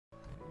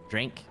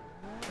Drink?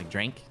 Like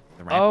drink?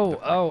 The rap,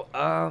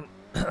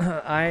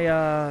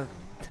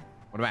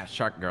 What about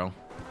Shark Girl?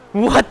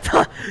 What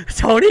the?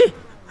 Tony?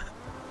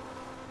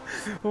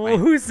 Wait.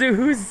 Who's?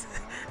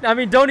 I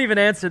mean, don't even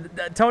answer.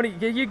 Tony,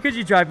 could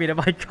you drive me to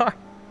my car?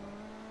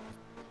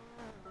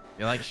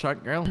 You like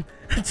Shark Girl?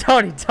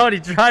 Tony,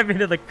 drive me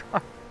to the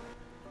car.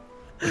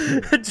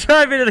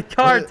 Drive me to the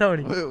car,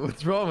 Tony.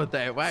 What's wrong with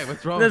that? Why?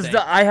 What's wrong with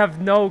that? I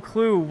have no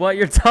clue what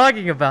you're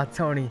talking about,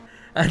 Tony.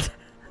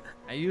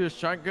 Are you a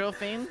Shark Girl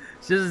fan?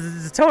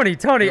 Tony,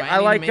 I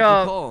like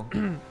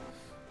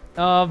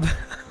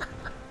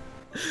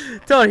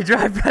Tony,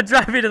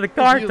 drive me to the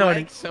car, you Tony.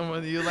 Like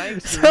someone you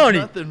like, so Tony.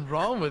 There's nothing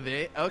wrong with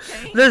it.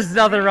 Okay. There's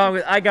nothing wrong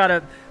with. I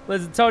gotta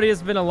listen, Tony.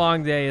 It's been a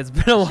long day. It's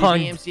been a long.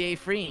 DMCA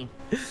free.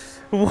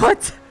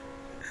 What?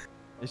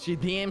 Is she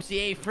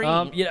DMCA free?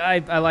 Yeah,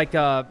 I like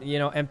you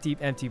know,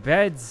 empty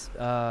beds.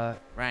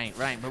 Right.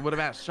 But what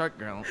about Shark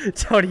Girl?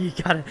 Tony,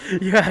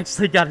 you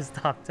actually gotta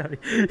stop, Tony.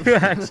 You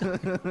actually.